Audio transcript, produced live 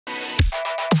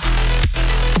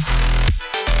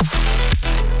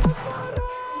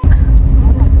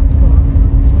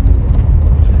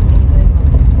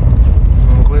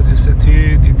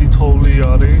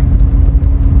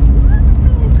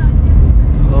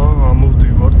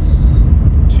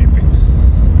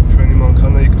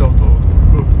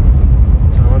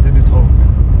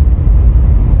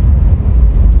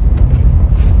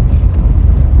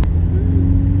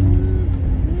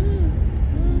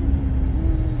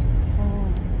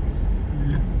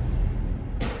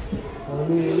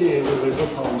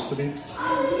გადის რიფს.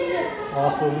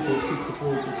 ახლობით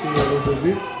 1-15 წუთი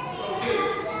ველოდებით.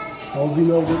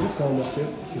 ალბინავდებით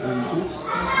განახეთ რიტმს.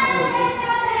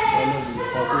 ამაზე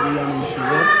ბაკურიანში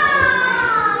ვარ.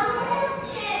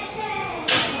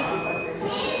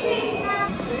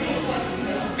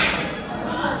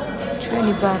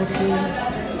 ჩვენი ბარგი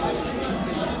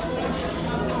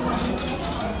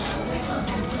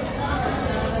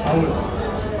წავედი.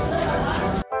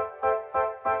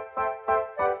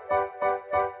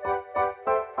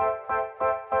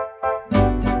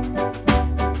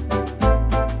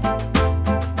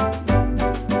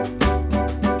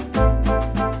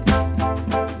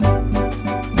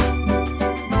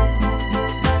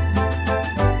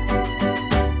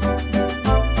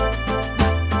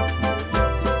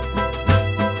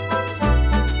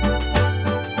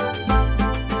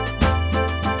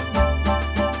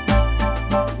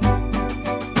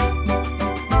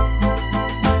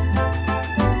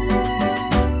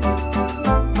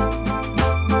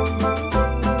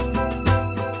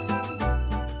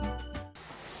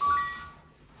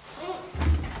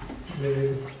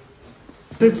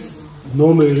 ეს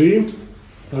ნომერი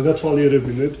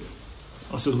დაგათვალიერებინებთ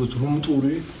ასე ვთქვით რუმ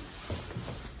ტური.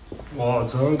 ვა,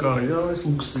 ძალიან კაია, ეს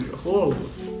ლუქსია, ხო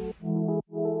ალბათ.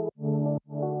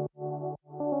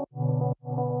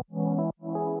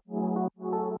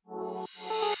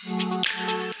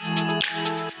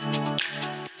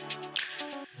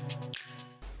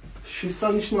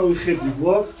 შესანიშნავი ხედი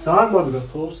გვაქვს, ძალიან მაგრა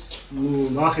თავს, ნუ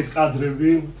ნახეთ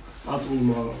კადრები,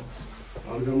 პატრულმა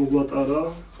არ გამოგვატარა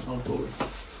ავტორი.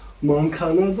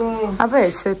 მანქანა და აბა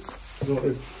ესეც.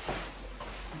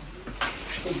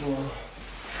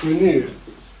 შვენი.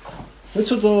 მე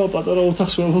ცოტა პატარა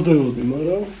ოთახს ველოდებოდი,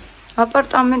 მაგრამ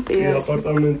აპარტამენტია ეს.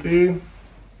 აპარტამენტი.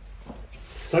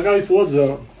 საკაიფოა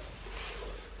ძალიან.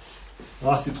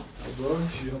 ასით აბა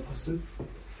შეაფასე.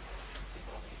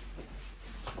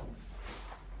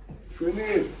 შვენი.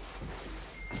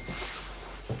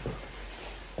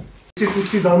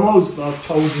 ციხუთი დამავიწყდა,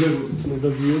 ჩაუძლებოდით მე და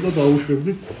გიო და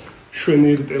დაუშვებდით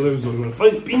შვენიერი ტელევიზორი, მაგრამ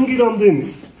აი პინგი რამდენი?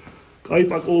 კაი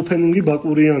პაკოლოფენინგი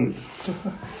ბაკურიანი.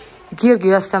 გიორგი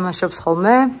რას თამაშობს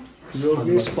ხოლმე?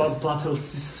 გიორგის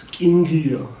ბათლსის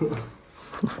კინგია.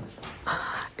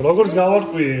 როგორც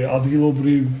გავარკვი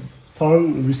ადგილობრივთან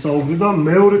ვისაუბრი და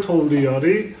მეორე თოვლი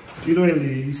არის,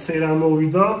 პირველი ისე რა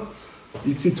მოვიდა,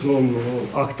 იცით რომ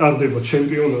აქ ტარდება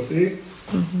ჩემპიონატი.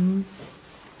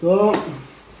 და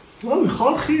აი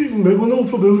ხალხი მეგონა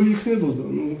უფრო ბევრი იქნებოდა,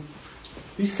 ნუ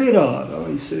ისე რა არა,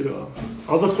 ისე რა.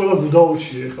 ალბათ ყველა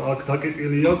გუდაურში ეხა აქ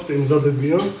დაკეტილი აქვს,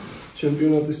 ემზადებიან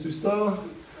ჩემპიონატისთვის და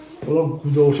ყველა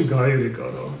გუდაურში გაერეკა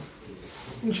რა.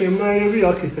 ჩემნაირები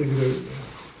აქეთ ეგრევე.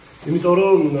 იმიტომ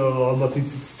რომ ალბათ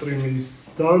იცით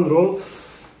სტრიმისთან რომ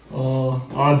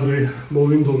ადრე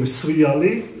მოვინდომე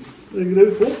სრიალი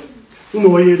ეგრევე ხო? ნუ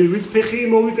მოიერივით ფეხი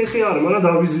მოვიტეხე არა, მაგრამ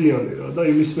დავიზიანე რა და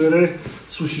იმის მერე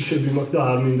სუშიშები მაქვს და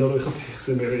არ მინდა რომ ეხა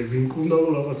ფეხზე მერე ვინკუნდა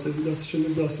რომ რაღაცები და ასე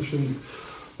შემდეგ და ასე შემდეგ.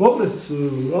 მოკლედ,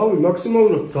 რავი,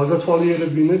 მაქსიმალურად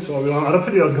დაგათვალიერებინეთ, რავი,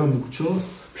 არაფერი არ გამოგჩო.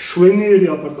 შვენიერი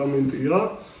აპარტამენტია.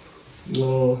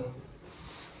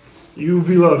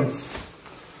 იუბილარიც.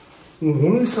 ნუ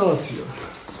რომელი საათია?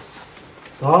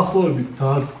 დაახლოებით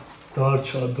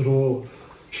დარჩა დრო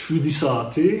 7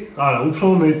 საათი, არა, უფრო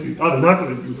მეტი, არა,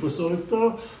 ნაკლები უფრო სწორედ და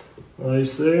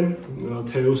ესე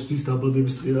თეოსტის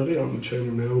დაბადების დღე არის, ანუ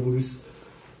ჩემი მეუღლის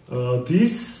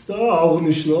დის და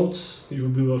აღნიშნავთ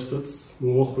იუბილარსაც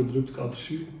მოვახვედრებთ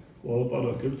კადრში,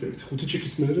 ვალაპარაკებთ 1-5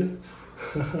 ჭიქის მერე.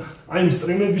 აი იმ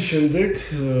სტრიმების შემდეგ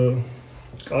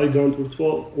კაი განტვირთვა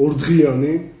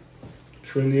ორდღიანი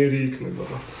შვენიერი იქნება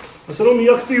რა. ასე რომ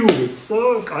მიაქტიურებთ და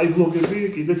კაი ვლოგები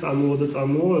კიდე წამოვა და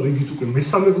წამოვა, რიგით უკვე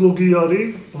მესამე ვლოგი არის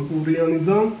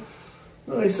ბაკურიანიდან.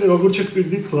 ესე როგორც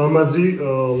შეგვიძლია ლამაზი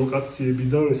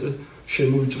ლოკაციებიდან ესე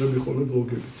შემოვიჭრები ხოლმე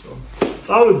ვლოგებით რა.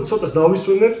 წავედით, ცოტას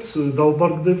დავისვენებთ,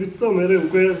 დავბარგდებით და მე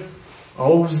უკვე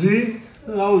აუზი,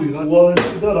 რავი,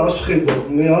 ტუალეტში და რას ხედავ.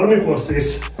 მე არ მიყვარს ეს.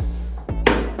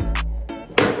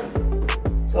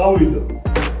 წავიდა.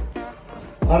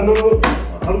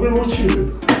 არ გვემორჩილებ.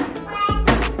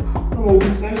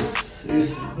 მოგიწევს ეს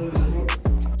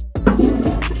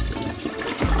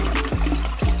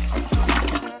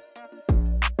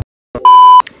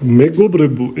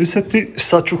მეგობრებო, ესეთი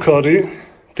საჩუქარი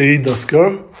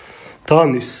დეიდასგან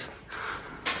დანის.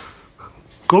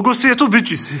 გოგოსია თუ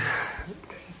ბიჭისი?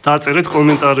 დაწერეთ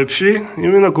კომენტარებში,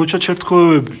 იმენა გოჩა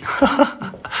ჩერტქოვები.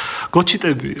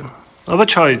 გოჩიტებია. აბა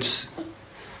ჩაიცს.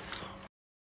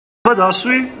 აბა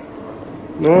დასვი?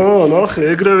 ნახე,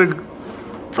 ეგრევე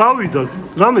წავიდა,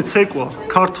 რამე ცეკვა,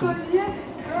 ქართული.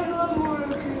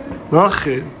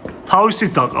 ნახე,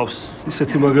 თავისით დაყავს,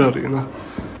 ისეთი მაგარია, ნა.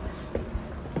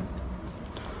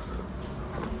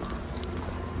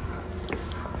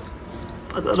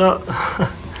 პატარა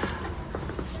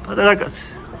კაცი.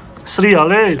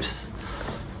 სრიალებს?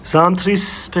 ზამთრის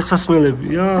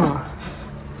ფეხსასმელებია?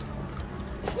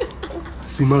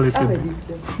 ზიმალეტები.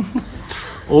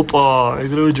 ოპა,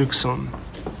 ეგრევე ჯექსონი.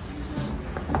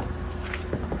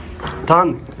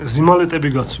 დანი, ზიმალეტები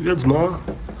გაცვია ძმა?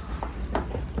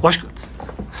 ვაშკაც.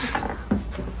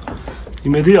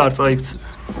 იმედი არ წაიქცევ.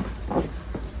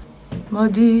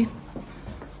 მოდი.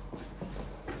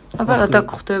 აბა რა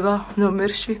დაგხვდება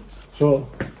ნომერში? რა?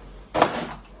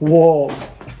 ვაუ.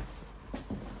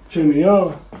 ჩემია?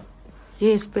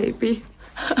 Yes baby.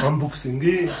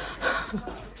 Unboxing-ი?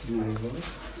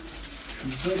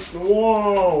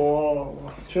 ვაუ.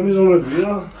 ჩემი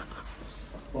ზომებია?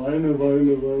 ვაიმე.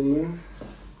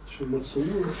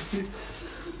 შემოწმული ისეთი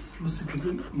მუსიკები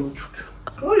მაჩუკა.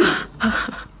 კაი.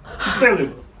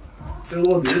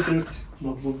 წელოდი ეს ერთი.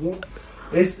 მადლობა.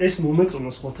 ეს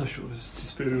მომეწონა სხვათა შორის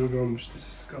ცისფერი რო გამოჩნდეს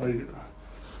ეს კაია.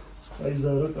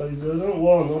 კაიზარა.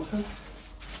 ვაუ, ნახე.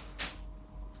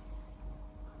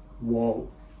 ვაუ.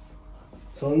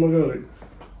 ცალმაგარი.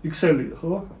 XL-ია,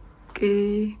 ხო? კი.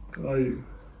 კაი.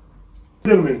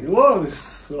 სპაიდერმენი, ვაუ,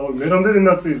 ეს მე რამდენი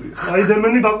ნაწილია?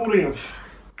 სპაიდერმენი ბაკურიანში.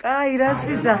 კაი, რა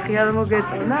სიძახი არ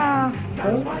მოგეწონა?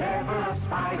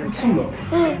 უცუნა.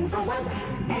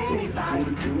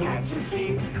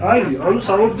 კაი, ანუ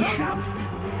სავარჯიში.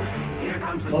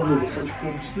 მადლობა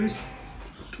საჩუქრებისთვის.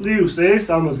 პლუს ეს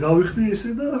ამას გავიხდი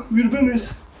ესე და ვირბენ ეს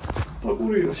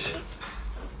ბაკურიანში.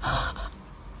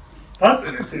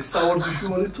 დაწერეთ ეს სავარჯიში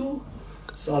ვარი თუ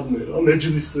სადმე რა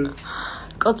მეჯლისზე.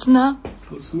 კოცნა.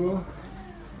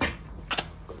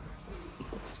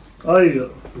 აია,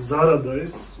 ზარა და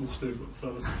ეს უხდება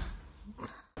სარასოს.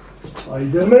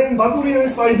 სპაიდერმენი, ბაკურიანი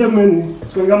სპაიდერმენი.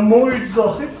 თქვენ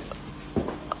მოიძახეთ.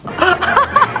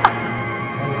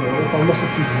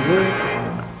 ამასაც იგივე.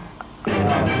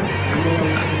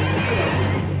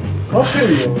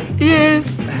 ოკეიო. Yes.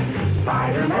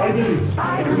 სპაიდერი.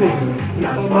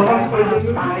 ეს მაგალ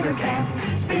სპაიდერმენი.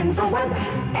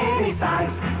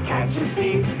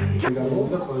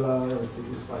 გამოვიდა ყველა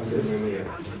ტიპის სპაიდერმენია.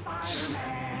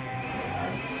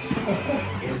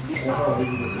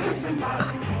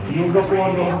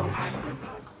 იოგაფოანო.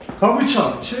 გამიჩა,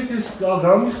 შეკეს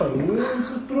გამიხარ,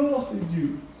 უცებ პრო იდი.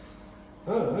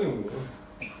 აი.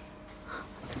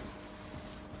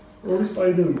 ორი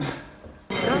სპაიდერმენი.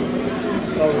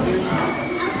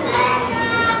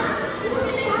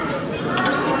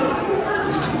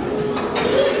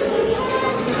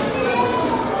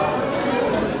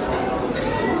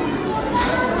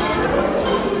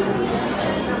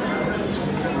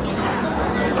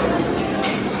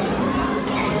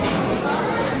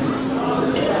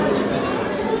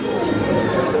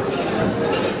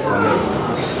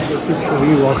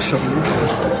 ჩვენი ვახშამი.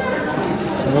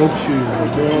 აუქში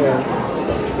და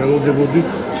ველოდებოდით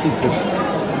წუთებს.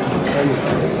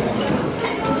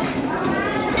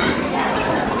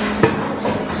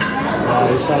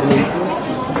 ანუ ეს არ მოიწონს.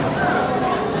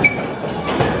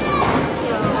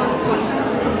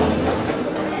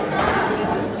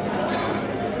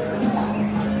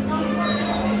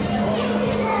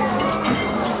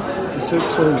 ისეთ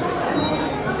სოლი.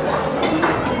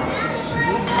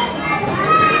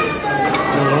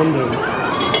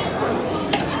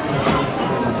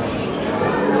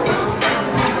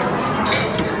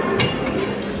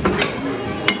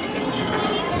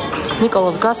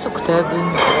 ნიკოლას გასუქდები.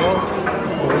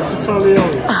 ცალია.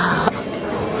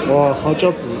 ვა,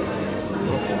 ხაჭაპური.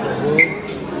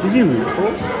 იგივე, ხო?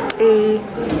 კი.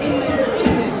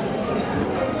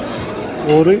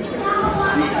 ორი.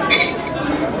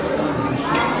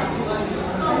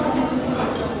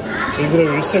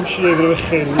 ეგრევე ისემში ეგრევე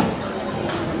ხელი.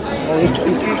 ეს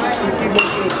ხუთი.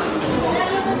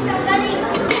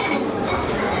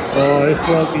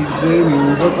 ეხლა კიდე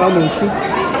მინდა წამოვიდე.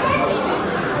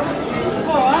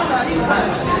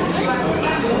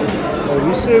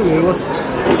 ისე ვევას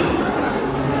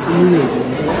წმინები.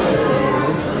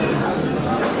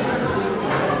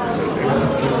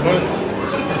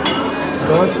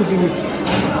 ზაცუდინი.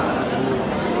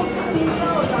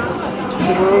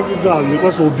 სიგურები ძალიან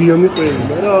მიყვარს ობიანი ყველი,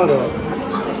 მაგრამ არა.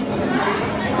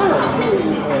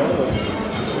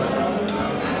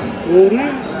 ორი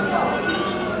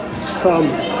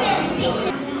სამი.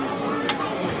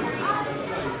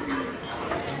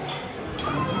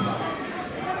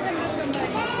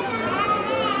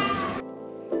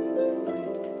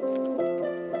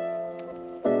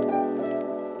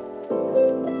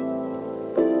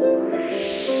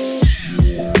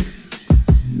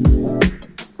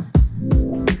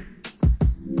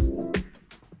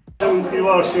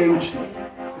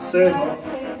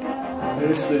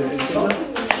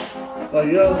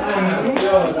 აია.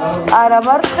 არა,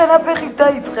 მარცხენა ფეხით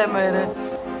დაიწყე მერე.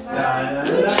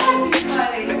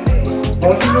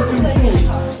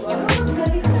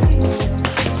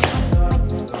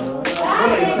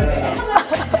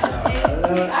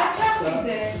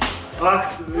 აქ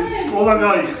სკოლა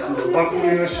გაიხსნა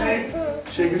ბაკურიანში,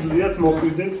 შეგიძლიათ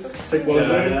მოხვიდეთ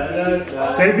ცეკვაზე.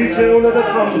 დებით ეონა და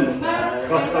თამუნა.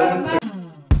 გასწავლეთ.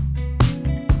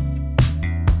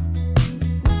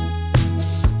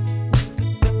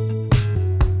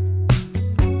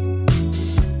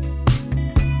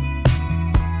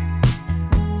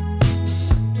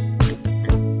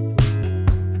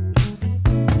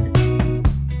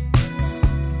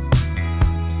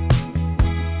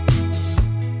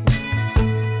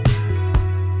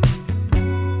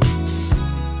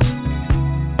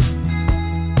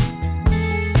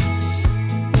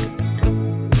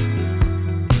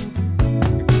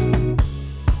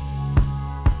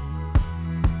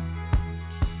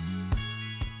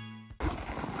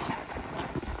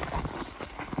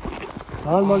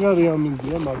 ძალიან მაგარი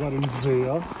ამინდია, მაგარი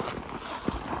მზეა.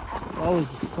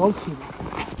 გავცი.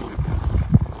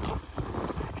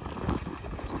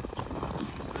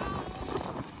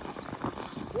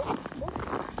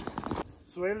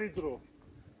 ძველი დრო.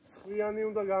 ცხვიანი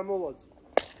უნდა გამოვაწყო.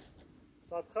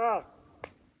 სათხარ?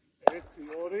 1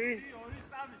 2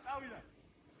 3 წავიდა.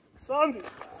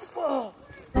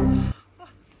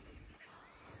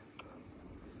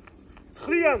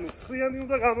 3. ცხვიანი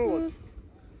უნდა გამოვაწყო.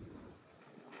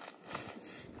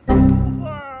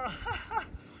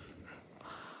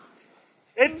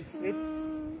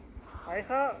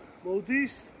 აიხა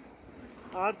მოდის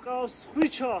არტყავს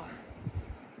ხვიჩა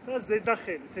და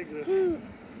ზედახელით ეგრე.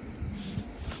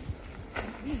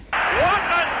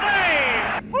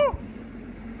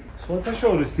 სხვათა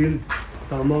შორის დილ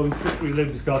დამავიწყე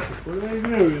ყვილების გახსნა.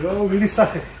 ეგრევე რა ვირის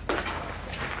სახელი.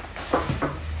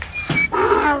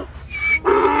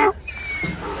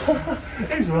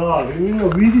 ეს რა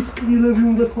ვირის ყვილები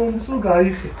უნდა ქონდეს რომ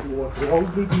გაიხეთო რა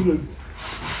უბედურები.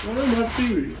 არა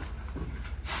მარტივია.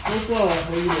 ოპა,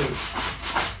 აიო.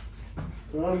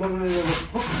 ზამბანია.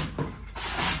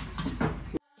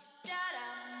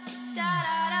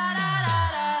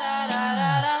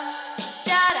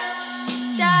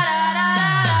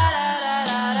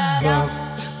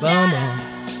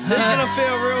 It's gonna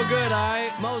feel real good,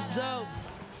 alright? Most dope.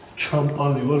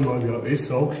 ჩამპალი ვარ, მაგრამ ეს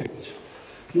აუქეთ.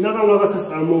 კიდევ რაღაცას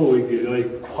წარმოვიგე, აი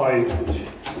ქვაიში.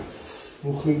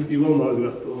 მუხლინტკივა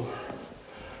მაგრატო.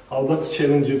 ალბათ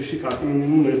ჩელენჯებში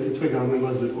მინიმუმ ერთი თვე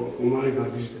გამემაზებო, უმარი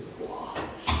გაგიჟდება.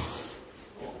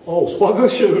 აუ, სხვა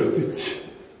გაშევედით.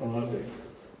 არა.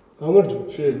 გამარჯობა,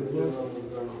 შეიძლება.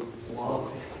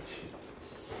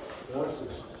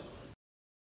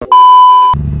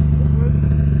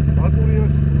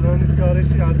 ბაკურიანში გულანის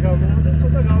გარეშე არ გამოვიდა,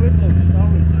 ცოტა გავეტოვე,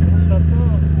 წავედი, საერთო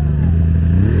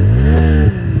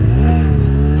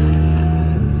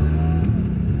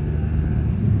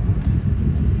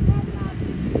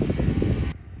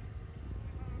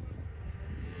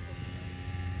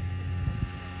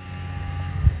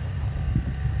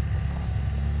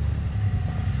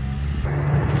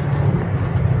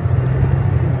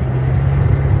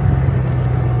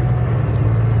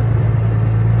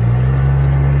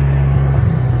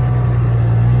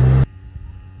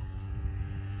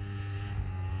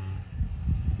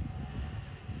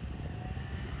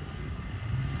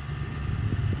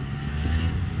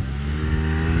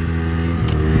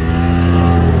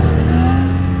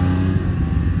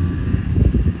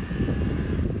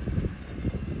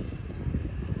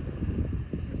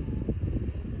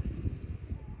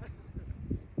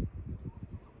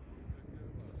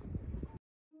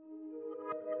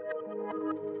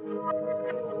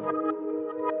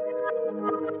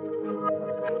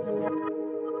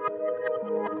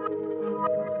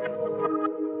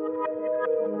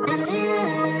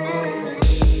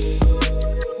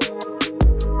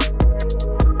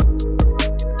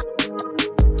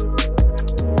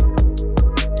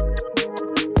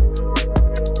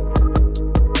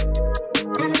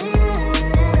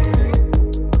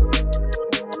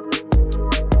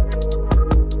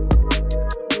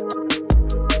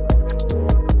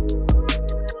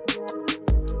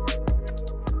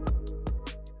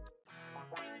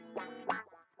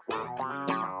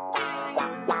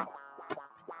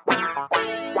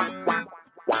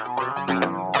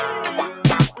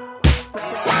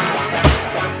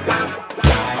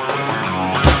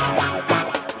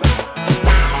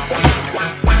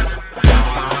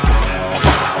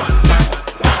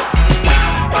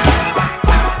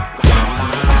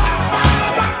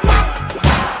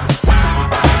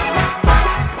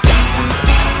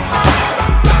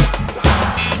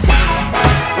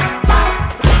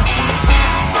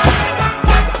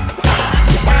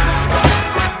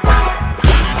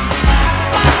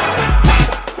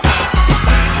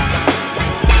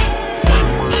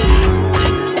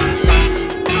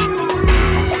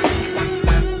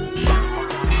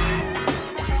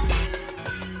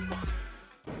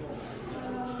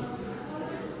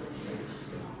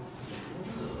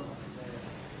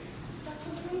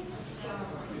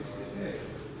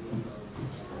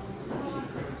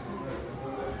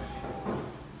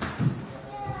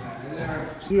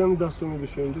სიანი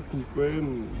დასვენების შემდეგ უკვე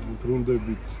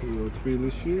ბრუნდებით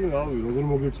თბილისში. რავი, როგორ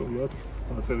მოგეწონათ?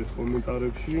 დაწერეთ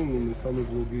კომენტარებში. მესამე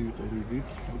ვლოგი იყო რიგით.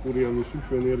 ბაკურიანში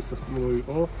შვენიერი სასტუმრო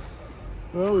იყო.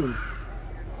 რავი,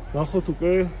 ნახოთ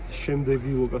უკვე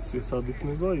შემდეგი ლოკაცია სად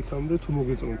იქნება. იქამდე თუ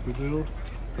მოგეწონათ ვიდეო,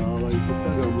 დალაიქეთ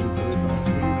და გამოიწერეთ.